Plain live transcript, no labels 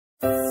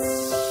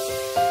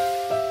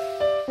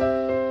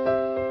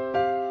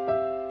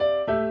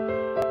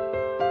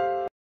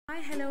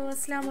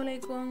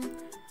അസ്സലാമുഅലൈക്കും.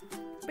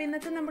 അപ്പോൾ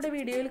ഇന്നത്തെ നമ്മുടെ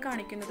വീഡിയോയിൽ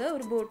കാണിക്കുന്നത്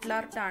ഒരു ബോട്ടിൽ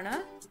ആർട്ടാണ്.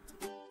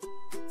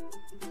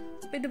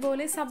 അപ്പോൾ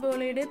ഇതുപോലെ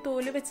സബോളയുടെ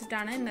തോല്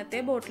വെച്ചിട്ടാണ് ഇന്നത്തെ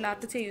ബോട്ടിൽ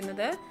ആർട്ട്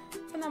ചെയ്യുന്നത്.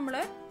 അപ്പോൾ നമ്മൾ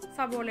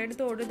സബോളയുടെ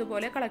തോട്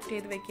ഇതുപോലെ കളക്ട്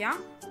ചെയ്ത് വെക്കാം.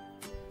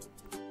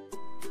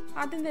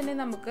 ആദ്യം തന്നെ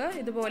നമുക്ക്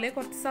ഇതുപോലെ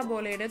കുറച്ച്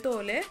സബോളയുടെ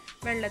തോല്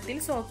വെള്ളത്തിൽ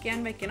സോക്ക്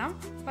ചെയ്യാൻ വെക്കണം.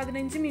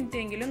 15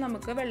 മിനിറ്റ് എങ്കിലും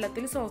നമുക്ക്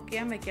വെള്ളത്തിൽ സോക്ക്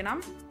ചെയ്യാൻ വെക്കണം.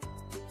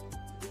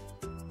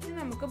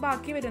 നമുക്ക്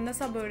ബാക്കി വരുന്ന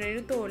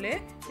സബോളയുടെ തോല്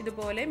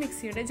ഇതുപോലെ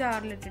മിക്സിയുടെ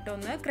ജാറിലിട്ടിട്ട്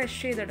ഒന്ന് ക്രഷ്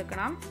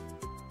ചെയ്തെടുക്കണം.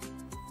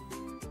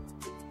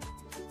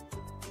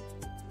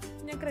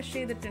 ഞാൻ ക്രഷ്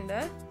ചെയ്തിട്ടുണ്ട്.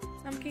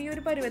 നമുക്ക് ഈ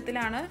ഒരു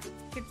പരുവത്തിലാണ്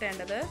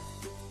കിട്ടേണ്ടത്.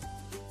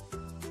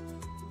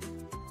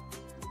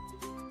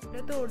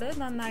 തോട്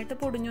നന്നായിട്ട്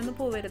പൊടിഞ്ഞൊന്നും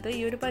പോവരുത്.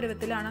 ഈ ഒരു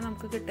പരുവത്തിലാണ്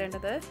നമുക്ക്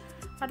കിട്ടേണ്ടത്.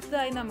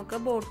 അടുത്തതായി നമുക്ക്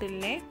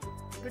ബോട്ടിലിനെ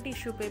ഒരു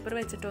ടിഷ്യൂ പേപ്പർ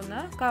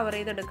വെച്ചിട്ടൊന്ന് കവർ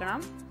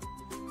ചെയ്തെടുക്കണം.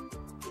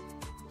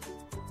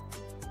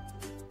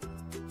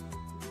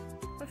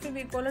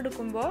 ഫെവിക്കോൾ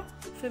എടുക്കുമ്പോൾ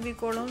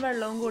ഫെവിക്കോളും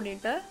വെള്ളവും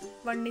കൂടിയിട്ട്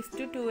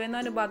 1:2 എന്ന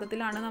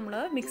അനുപാതത്തിലാണ് നമ്മൾ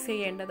മിക്സ്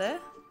ചെയ്യേണ്ടത്.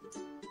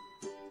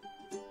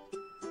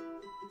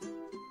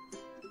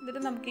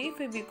 എന്നിട്ട് നമുക്ക് ഈ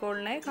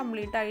ഫെവിക്കോളിനെ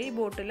കംപ്ലീറ്റ് ആയി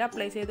ബോട്ടിൽ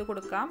അപ്ലൈ ചെയ്ത്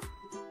കൊടുക്കാം.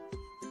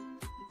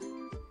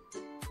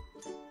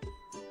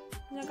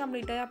 ഞാൻ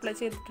കംപ്ലീറ്റ് ആയി അപ്ലൈ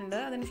ചെയ്തിട്ടുണ്ട്.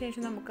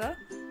 അതിനുശേഷം നമുക്ക്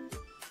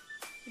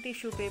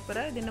ടിഷ്യൂ പേപ്പർ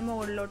ഇതിൻ്റെ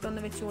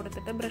മുകളിലോട്ടൊന്ന് വെച്ച്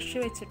കൊടുത്തിട്ട് ബ്രഷ്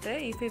വെച്ചിട്ട്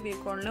ഈ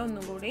ഫെവിക്കോളിനെ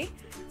ഒന്നും കൂടി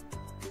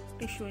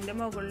ടിഷ്യൂവിൻ്റെ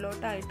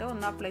മുകളിലോട്ടായിട്ട്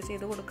ഒന്ന് അപ്ലൈ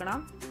ചെയ്ത്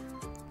കൊടുക്കണം.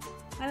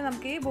 അങ്ങനെ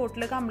നമുക്ക് ഈ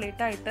ബോട്ടിൽ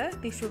കംപ്ലീറ്റ് ആയിട്ട്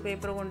ടിഷ്യൂ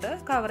പേപ്പർ കൊണ്ട്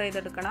കവർ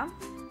ചെയ്തെടുക്കണം.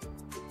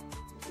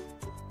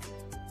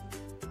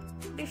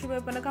 ടിഷ്യൂ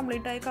പേപ്പറിന്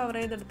കംപ്ലീറ്റ് ആയി കവർ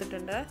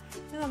ചെയ്തെടുത്തിട്ടുണ്ട്.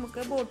 ഇനി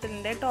നമുക്ക്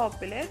ബോട്ടിലിൻ്റെ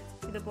ടോപ്പിൽ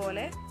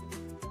ഇതുപോലെ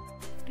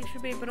ടിഷ്യൂ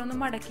പേപ്പർ ഒന്ന്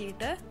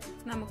മടക്കിയിട്ട്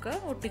നമുക്ക്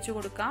ഒട്ടിച്ചു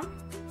കൊടുക്കാം.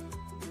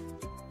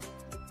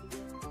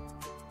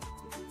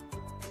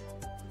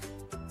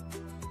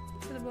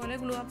 ഇതുപോലെ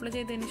ഗ്ലൂ അപ്ലൈ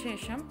ചെയ്തതിന്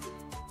ശേഷം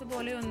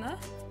ഇതുപോലെ ഒന്ന്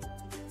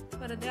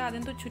വെറുതെ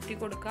ആദ്യം ചുറ്റി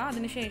കൊടുക്കുക.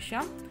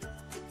 അതിനുശേഷം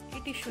ഈ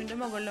ടിഷ്യൂവിൻ്റെ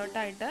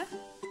മുകളിലോട്ടായിട്ട്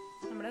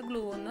നമ്മുടെ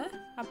ഗ്ലൂ ഒന്ന്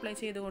അപ്ലൈ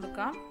ചെയ്ത്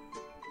കൊടുക്കാം.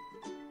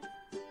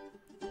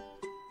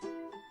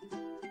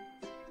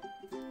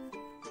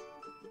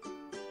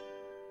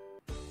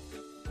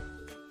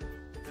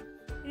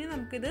 ഇനി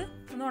നമുക്കിത്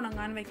ഒന്ന്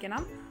ഉണങ്ങാൻ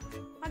വെക്കണം.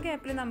 ആ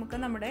ഗ്യാപ്പിൽ നമുക്ക്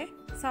നമ്മുടെ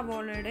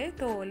സവോളയുടെ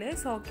തോല്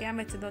സോക്ക് ചെയ്യാൻ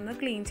വെച്ചതൊന്ന്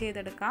ക്ലീൻ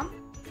ചെയ്തെടുക്കാം.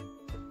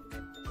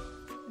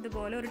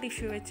 ഇതുപോലെ ഒരു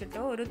ടിഷ്യൂ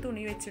വെച്ചിട്ടോ ഒരു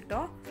തുണി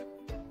വെച്ചിട്ടോ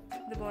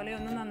ഇതുപോലെ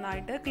ഒന്ന്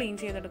നന്നായിട്ട് ക്ലീൻ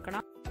ചെയ്തെടുക്കണം.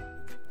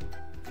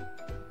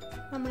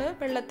 നമ്മൾ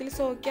വെള്ളത്തിൽ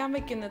സോക്കാൻ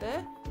വെക്കുന്നത്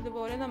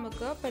ഇതുപോലെ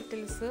നമുക്ക്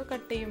പെറ്റൽസ്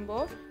കട്ട്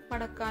ചെയ്യുമ്പോൾ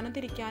മടക്കാനും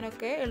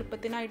തിരിക്കാനൊക്കെ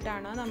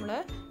എളുപ്പത്തിനായിട്ടാണ് നമ്മൾ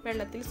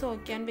വെള്ളത്തിൽ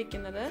സോക്കാൻ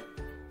വെക്കുന്നത്.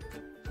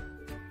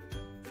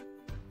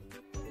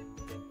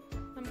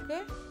 നമുക്ക്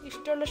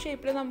ഇഷ്ടമുള്ള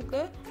ഷേപ്പിൽ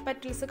നമുക്ക്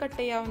പെറ്റൽസ് കട്ട്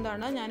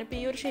ചെയ്യാവുന്നതാണ്. ഞാനിപ്പോൾ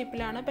ഈ ഒരു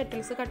ഷേപ്പിലാണ്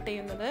പെറ്റൽസ് കട്ട്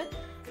ചെയ്യുന്നത്.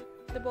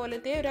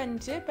 ഇതുപോലത്തെ ഒരു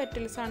 5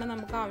 പെറ്റൽസാണ്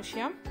നമുക്ക്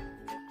ആവശ്യം.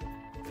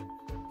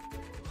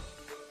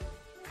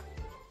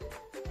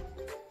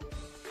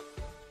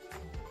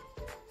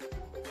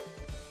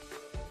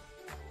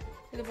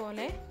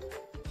 ഇതുപോലെ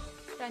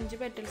 5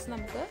 പെറ്റൽസ്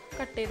നമുക്ക്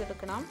കട്ട്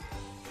ചെയ്തെടുക്കണം.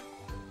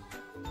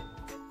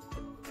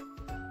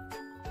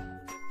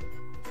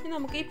 ഇനി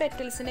നമുക്ക് ഈ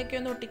പെറ്റൽസിനൊക്കെ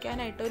ഒന്ന്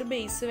ഒട്ടിക്കാനായിട്ട് ഒരു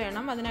ബേസ്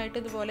വേണം. അതിനായിട്ട്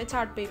ഇതുപോലെ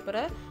ചാർട്ട് പേപ്പർ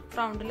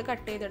റൗണ്ടിൽ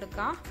കട്ട്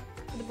ചെയ്തെടുക്കാം.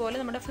 ഇതുപോലെ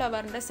നമ്മുടെ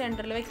ഫ്ലവറിൻ്റെ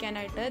സെൻറ്ററിൽ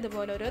വെക്കാനായിട്ട്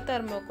ഇതുപോലെ ഒരു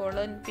തെർമോക്കോൾ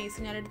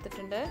പീസ് ഞാൻ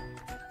എടുത്തിട്ടുണ്ട്.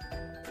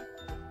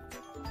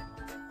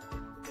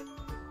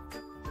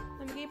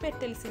 നമുക്ക് ഈ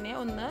പെറ്റൽസിനെ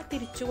ഒന്ന്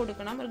തിരിച്ചു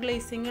കൊടുക്കണം. ഒരു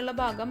ഗ്ലേസിംഗ് ഉള്ള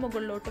ഭാഗം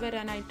മുകളിലോട്ട്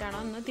വരാനായിട്ടാണ്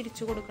ഒന്ന്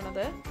തിരിച്ചു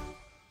കൊടുക്കുന്നത്.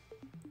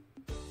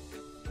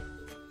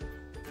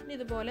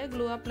 ഇതുപോലെ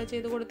ഗ്ലൂ അപ്ലൈ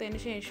ചെയ്ത് കൊടുത്തതിന്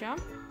ശേഷം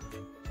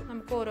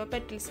നമുക്ക് ഓരോ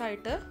പെറ്റൽസ്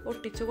ആയിട്ട്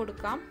ഒട്ടിച്ചു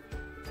കൊടുക്കാം.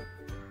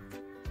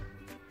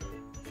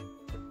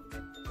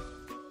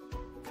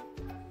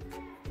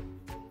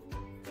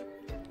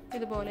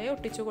 ഇതുപോലെ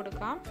ഒട്ടിച്ചു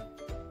കൊടുക്കാം.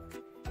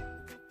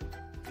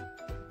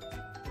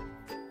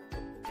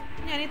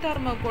 ഞാൻ ഈ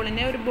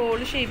തെർമോക്കോളിനെ ഒരു ബോൾ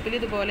ഷേപ്പിൽ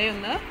ഇതുപോലെ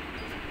ഒന്ന്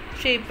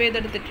ഷേപ്പ്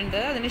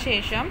ചെയ്തെടുത്തിട്ടുണ്ട്.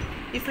 അതിനുശേഷം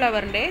ഈ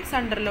ഫ്ലവറിൻ്റെ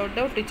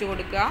സെൻറ്ററിലോട്ട് ഒട്ടിച്ചു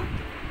കൊടുക്കുക.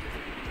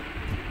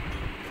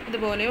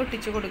 ഇതുപോലെ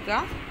ഒട്ടിച്ചു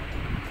കൊടുക്കുക.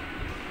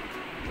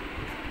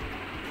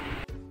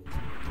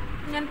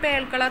 ഞാൻ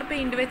പേൾ കളർ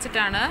പെയിൻറ്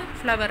വെച്ചിട്ടാണ്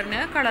ഫ്ലവറിന്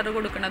കളർ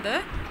കൊടുക്കുന്നത്.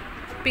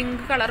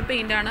 പിങ്ക് കളർ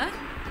പെയിൻ്റാണ്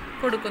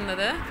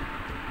കൊടുക്കുന്നത്.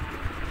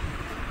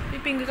 ഈ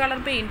പിങ്ക് കളർ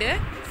പെയിൻറ്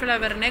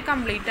ഫ്ലവറിനെ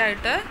കംപ്ലീറ്റ്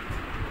ആയിട്ട്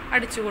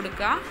അടിച്ചു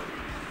കൊടുക്കുക.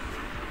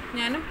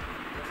 ഞാൻ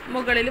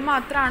മുകളിൽ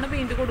മാത്രമാണ്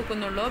പെയിൻറ്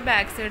കൊടുക്കുന്നുള്ളൂ.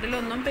 ബാക്ക്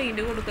സൈഡിലൊന്നും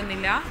പെയിൻറ്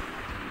കൊടുക്കുന്നില്ല.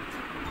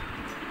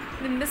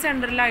 ഇതിൻ്റെ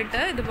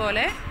സെൻറ്ററിലായിട്ട്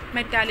ഇതുപോലെ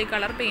മെറ്റാലിക്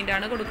കളർ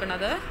പെയിൻ്റാണ്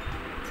കൊടുക്കുന്നത്.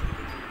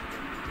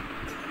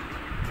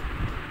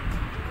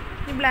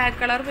 ഈ ബ്ലാക്ക്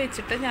കളർ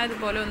വെച്ചിട്ട് ഞാൻ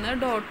ഇതുപോലെ ഒന്ന്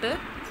ഡോട്ട്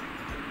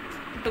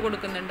ഇട്ട്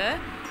കൊടുക്കുന്നുണ്ട്.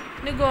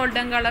 ഇനി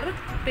ഗോൾഡൻ കളർ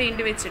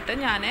പെയിൻറ് വെച്ചിട്ട്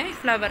ഞാൻ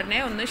ഫ്ലവറിനെ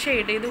ഒന്ന്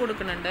ഷെയ്ഡ് ചെയ്ത്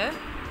കൊടുക്കുന്നുണ്ട്.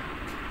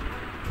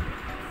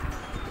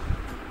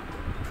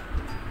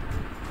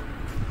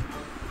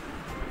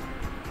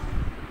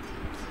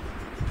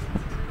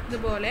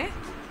 ഇതുപോലെ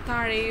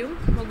താഴെയും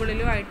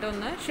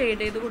മുകളിലുമായിട്ടൊന്ന്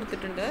ഷെയ്ഡ് ചെയ്ത്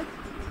കൊടുത്തിട്ടുണ്ട്.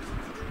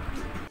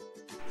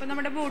 അപ്പോൾ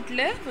നമ്മുടെ ബോട്ടിൽ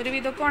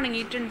ഒരുവിധമൊക്കെ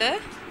ഉണങ്ങിയിട്ടുണ്ട്.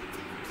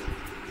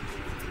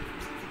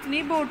 ഇനി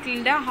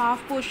ബോട്ടിലിൻ്റെ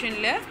ഹാഫ്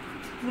പോർഷനിൽ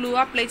ഗ്ലൂ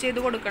അപ്ലൈ ചെയ്ത്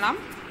കൊടുക്കണം.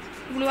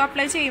 ഗ്ലൂ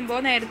അപ്ലൈ ചെയ്യുമ്പോൾ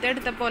നേരത്തെ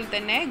എടുത്ത പോലെ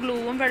തന്നെ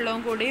ഗ്ലൂവും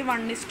വെള്ളവും കൂടി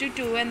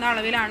 1:2 എന്ന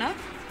അളവിലാണ്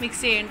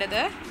മിക്സ്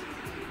ചെയ്യേണ്ടത്.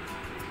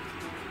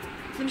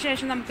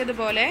 അതിനുശേഷം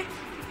നമുക്കിതുപോലെ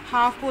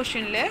ഹാഫ്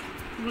പോർഷനിൽ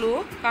ഗ്ലൂ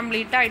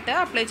കംപ്ലീറ്റ് ആയിട്ട്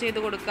അപ്ലൈ ചെയ്ത്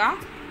കൊടുക്കാം.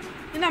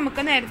 ഇനി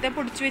നമുക്ക് നേരത്തെ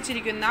പൊടിച്ചു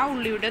വെച്ചിരിക്കുന്ന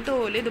ഉള്ളിയുടെ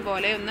തോല്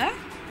ഇതുപോലെ ഒന്ന്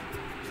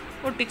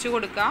ഒട്ടിച്ചു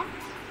കൊടുക്കാം.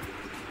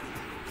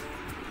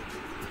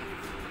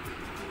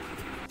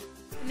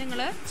 നിങ്ങൾ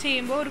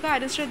ചെയ്യുമ്പോൾ ഒരു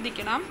കാര്യം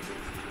ശ്രദ്ധിക്കണം,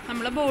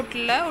 നമ്മൾ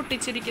ബോട്ടിലിൽ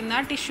ഒട്ടിച്ചിരിക്കുന്ന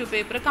ടിഷ്യൂ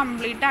പേപ്പർ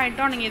കംപ്ലീറ്റ്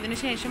ആയിട്ട് ഉണങ്ങിയതിന്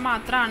ശേഷം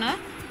മാത്രമാണ്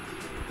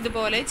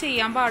ഇതുപോലെ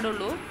ചെയ്യാൻ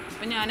പാടുള്ളൂ.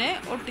 അപ്പോൾ ഞാൻ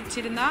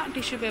ഒട്ടിച്ചിരുന്ന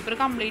ടിഷ്യൂ പേപ്പർ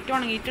കംപ്ലീറ്റ്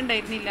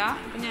ഉണങ്ങിയിട്ടുണ്ടായിരുന്നില്ല.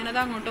 അപ്പോൾ ഞാനത്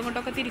അങ്ങോട്ടും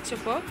ഇങ്ങോട്ടൊക്കെ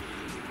തിരിച്ചപ്പോൾ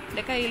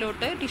എൻ്റെ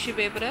കയ്യിലോട്ട് ടിഷ്യൂ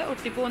പേപ്പർ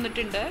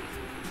ഒട്ടിപ്പോന്നിട്ടുണ്ട്.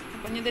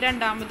 അപ്പം ഇത്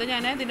രണ്ടാമത്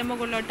ഞാൻ ഇതിൻ്റെ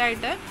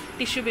മുകളിലോട്ടായിട്ട്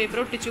ടിഷ്യൂ പേപ്പർ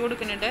ഒട്ടിച്ചു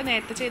കൊടുക്കുന്നുണ്ട്.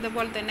 നേരത്തെ ചെയ്ത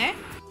പോലെ തന്നെ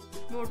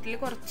ബോട്ടിൽ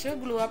കുറച്ച്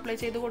ഗ്ലൂ അപ്ലൈ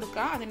ചെയ്ത്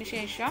കൊടുക്കുക.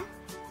 അതിനുശേഷം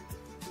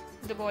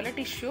ഇതുപോലെ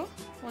ടിഷ്യൂ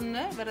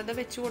ഒന്ന് വെറുതെ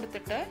വെച്ച്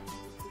കൊടുത്തിട്ട്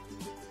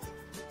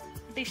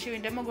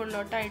ടിഷ്യൂവിൻ്റെ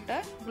മുകളിലോട്ടായിട്ട്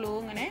ഗ്ലൂ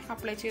ഇങ്ങനെ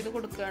അപ്ലൈ ചെയ്ത്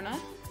കൊടുക്കുകയാണ്.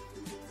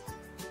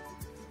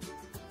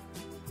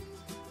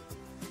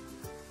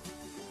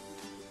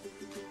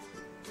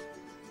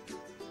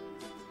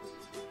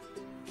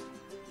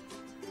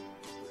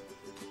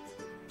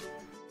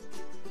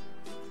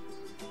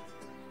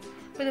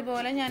 അപ്പോൾ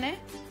ഇതുപോലെ ഞാൻ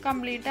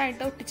കംപ്ലീറ്റ്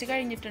ആയിട്ട് ഒട്ടിച്ച്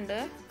കഴിഞ്ഞിട്ടുണ്ട്.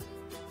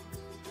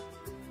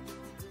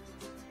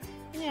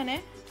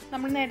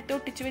 നമ്മൾ നേരത്തെ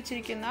ഒട്ടിച്ച്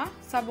വെച്ചിരിക്കുന്ന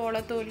സബോള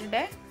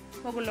തോലിൻ്റെ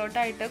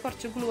മുകളിലോട്ടായിട്ട്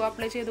കുറച്ച് ഗ്ലൂ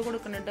അപ്ലൈ ചെയ്ത്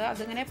കൊടുക്കുന്നുണ്ട്.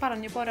 അതിങ്ങനെ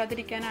പറഞ്ഞു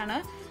പോരാതിരിക്കാനാണ്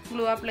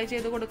ഗ്ലൂ അപ്ലൈ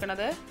ചെയ്ത്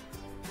കൊടുക്കുന്നത്.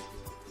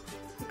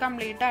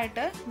 കംപ്ലീറ്റ്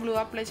ആയിട്ട് ഗ്ലൂ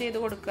അപ്ലൈ ചെയ്ത്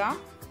കൊടുക്കുക.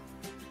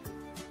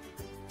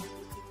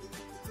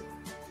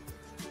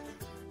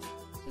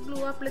 ഗ്ലൂ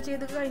അപ്ലൈ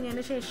ചെയ്ത്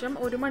കഴിഞ്ഞതിന് ശേഷം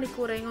 1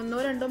 മണിക്കൂറെങ്കിലും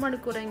 1-2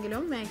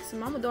 മണിക്കൂറെങ്കിലും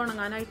മാക്സിമം ഇത്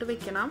ഉണങ്ങാനായിട്ട്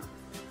വെക്കണം.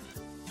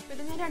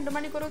 ഇത് ഞാൻ 2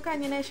 മണിക്കൂർ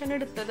കഴിഞ്ഞതിന് ശേഷം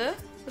എടുത്തത്.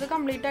 ഇത്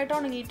കംപ്ലീറ്റ് ആയിട്ട്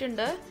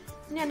ഉണങ്ങിയിട്ടുണ്ട്.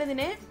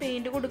 ഞാനിതിന്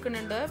പെയിൻറ്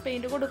കൊടുക്കുന്നുണ്ട്.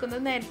 പെയിൻറ്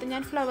കൊടുക്കുന്നത് നേരത്തെ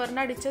ഞാൻ ഫ്ലവറിന്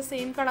അടിച്ച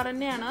സെയിം കളർ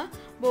തന്നെയാണ്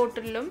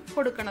ബോട്ടിലും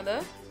കൊടുക്കുന്നത്.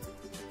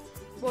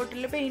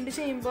 ബോട്ടിൽ പെയിൻറ്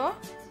ചെയ്യുമ്പോൾ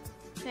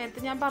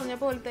നേരത്തെ ഞാൻ പറഞ്ഞ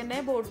പോലെ തന്നെ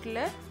ബോട്ടിൽ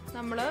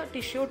നമ്മൾ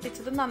ടിഷ്യൂ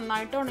ഒട്ടിച്ചത്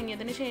നന്നായിട്ട്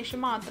ഉണങ്ങിയതിന്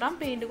ശേഷം മാത്രം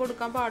പെയിൻറ്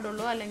കൊടുക്കാൻ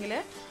പാടുള്ളൂ. അല്ലെങ്കിൽ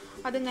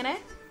അതിങ്ങനെ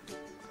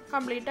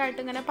കംപ്ലീറ്റ്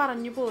ആയിട്ട് ഇങ്ങനെ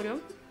പറഞ്ഞു പോരും.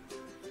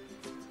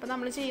 അപ്പോൾ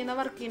നമ്മൾ ചെയ്യുന്ന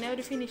വർക്കിന്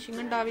ഒരു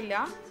ഫിനിഷിങ് ഉണ്ടാവില്ല.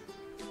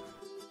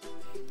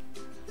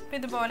 അപ്പോൾ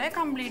ഇതുപോലെ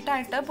കംപ്ലീറ്റ്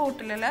ആയിട്ട്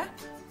ബോട്ടിലിൽ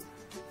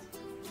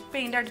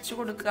പെയിൻ്റ് അടിച്ചു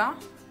കൊടുക്കുക.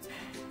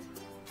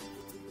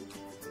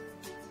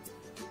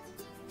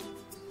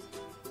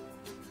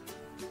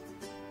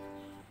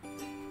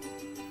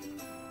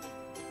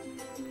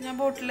 ഞാൻ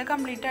ബോട്ടിൽ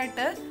കംപ്ലീറ്റ്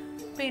ആയിട്ട്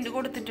പെയിൻറ്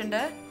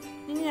കൊടുത്തിട്ടുണ്ട്.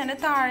 ഇനി ഞാൻ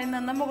താഴെ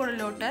നിന്ന്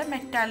മുകളിലോട്ട്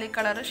മെറ്റാലിക്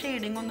കളർ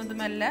ഷെയ്ഡിങ് ഒന്നും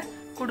ഇതുമെല്ലാം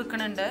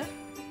കൊടുക്കുന്നുണ്ട്.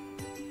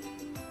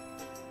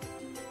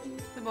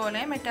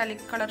 ഇതുപോലെ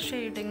മെറ്റാലിക് കളർ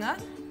ഷെയ്ഡിങ്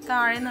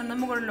താഴെ നിന്ന്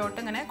മുകളിലോട്ട്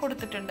ഇങ്ങനെ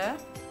കൊടുത്തിട്ടുണ്ട്.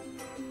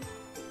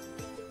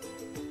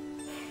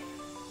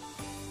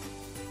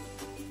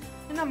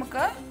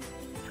 നമുക്ക്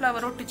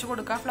ഫ്ലവർ ഒട്ടിച്ചു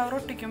കൊടുക്കാം. ഫ്ലവർ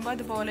ഒട്ടിക്കുമ്പോൾ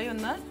ഇതുപോലെ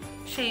ഒന്ന്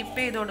ഷേപ്പ്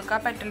ചെയ്ത് കൊടുക്കുക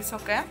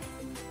പെറ്റൽസൊക്കെ.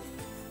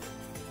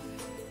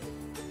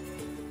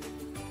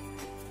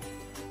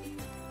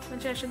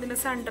 അതിനുശേഷം ഇതിൻ്റെ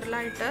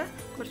സെൻറ്ററിലായിട്ട്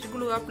കുറച്ച്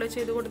ഗ്ലൂ അപ്ലൈ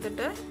ചെയ്ത്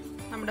കൊടുത്തിട്ട്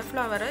നമ്മുടെ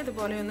ഫ്ലവർ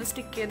ഇതുപോലെ ഒന്ന്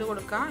സ്റ്റിക്ക് ചെയ്ത്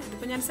കൊടുക്കുക.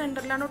 ഇതിപ്പോൾ ഞാൻ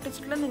സെൻറ്ററിലാണ്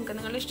ഒട്ടിച്ചിട്ടുള്ളത്. നിങ്ങൾക്ക്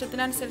നിങ്ങളുടെ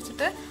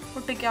ഇഷ്ടത്തിനനുസരിച്ചിട്ട്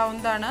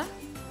ഒട്ടിക്കാവുന്നതാണ്.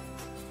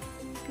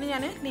 ഇനി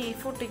ഞാൻ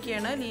ലീഫ്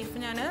ഒട്ടിക്കുകയാണ്. ലീഫ്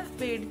ഞാൻ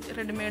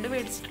റെഡിമെയ്ഡ്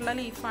മേടിച്ചിട്ടുള്ള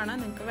ലീഫാണ്.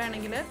 നിങ്ങൾക്ക്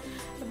വേണമെങ്കിൽ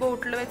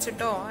ബോട്ടിൽ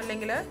വെച്ചിട്ടോ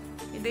അല്ലെങ്കിൽ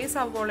ഇതേ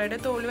സവോളയുടെ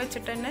തോല്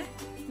വെച്ചിട്ട് തന്നെ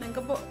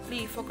നിങ്ങൾക്ക്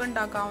ലീഫൊക്കെ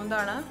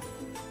ഉണ്ടാക്കാവുന്നതാണ്.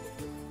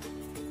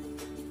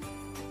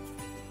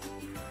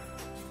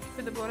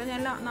 ഇതുപോലെ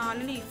ഞാൻ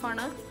 4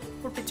 ലീഫാണ്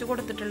ഒട്ടിച്ചു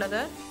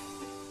കൊടുത്തിട്ടുള്ളത്.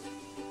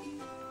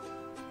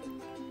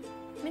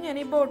 ഇനി ഞാൻ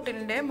ഈ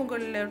ബോട്ടിലിൻ്റെ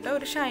മുകളിലോട്ട്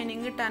ഒരു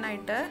ഷൈനിങ്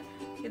കിട്ടാനായിട്ട്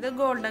ഇത്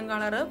ഗോൾഡൻ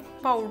കളറ്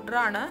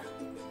പൗഡറാണ്.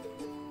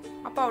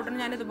 ആ പൗഡർ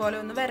ഞാൻ ഇതുപോലെ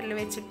ഒന്ന് വിരൽ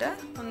വെച്ചിട്ട്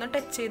ഒന്ന്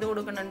ടച്ച് ചെയ്ത്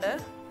കൊടുക്കുന്നുണ്ട്.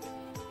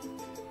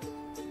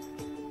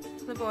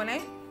 അതുപോലെ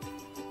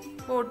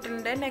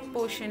ബോട്ടിലിൻ്റെ നെക്ക്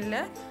പോർഷനിൽ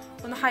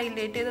ഒന്ന്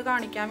ഹൈലൈറ്റ് ചെയ്ത്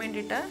കാണിക്കാൻ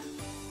വേണ്ടിയിട്ട്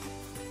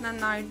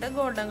നന്നായിട്ട്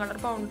ഗോൾഡൻ കളർ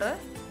പൗഡർ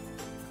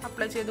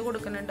അപ്ലൈ ചെയ്ത്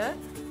കൊടുക്കുന്നുണ്ട്.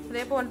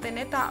 അതേപോലെ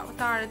തന്നെ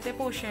താഴത്തെ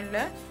പോർഷനിൽ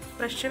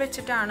ബ്രഷ്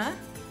വെച്ചിട്ടാണ്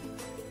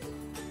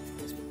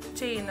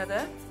ചെയ്യുന്നത്.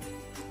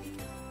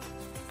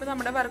 ഇപ്പോൾ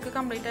നമ്മുടെ വർക്ക്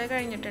കംപ്ലീറ്റ് ആയി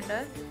കഴിഞ്ഞിട്ടുണ്ട്.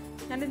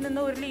 ഞാൻ ഇതിൽ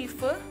നിന്ന് ഒരു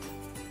ലീഫ്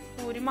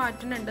ഊരി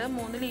മാറ്റുന്നുണ്ട്.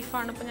 3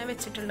 ലീഫാണ് ഇപ്പോൾ ഞാൻ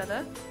വെച്ചിട്ടുള്ളത്.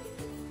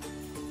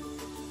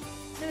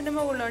 ഇതിൻ്റെ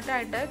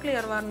മുകളിലോട്ടായിട്ട്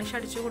ക്ലിയർ വാർണിഷ്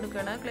അടിച്ചു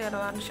കൊടുക്കുകയാണ്. ക്ലിയർ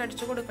വാർണിഷ്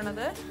അടിച്ചു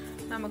കൊടുക്കുന്നത്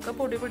നമുക്ക്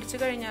പൊടി പിടിച്ച്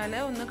കഴിഞ്ഞാൽ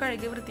ഒന്ന്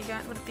കഴുകി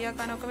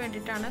വൃത്തിയാക്കാനൊക്കെ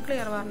വേണ്ടിയിട്ടാണ്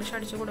ക്ലിയർ വാർണിഷ്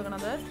അടിച്ചു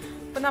കൊടുക്കുന്നത്.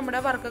 ഇപ്പോൾ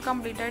നമ്മുടെ വർക്ക്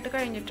കംപ്ലീറ്റ് ആയിട്ട്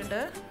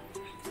കഴിഞ്ഞിട്ടുണ്ട്.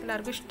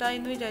 എല്ലാവർക്കും ഇഷ്ടമായി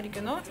എന്ന്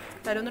വിചാരിക്കുന്നു.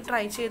 എല്ലാവരും ഒന്ന്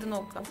ട്രൈ ചെയ്ത്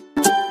നോക്കാം.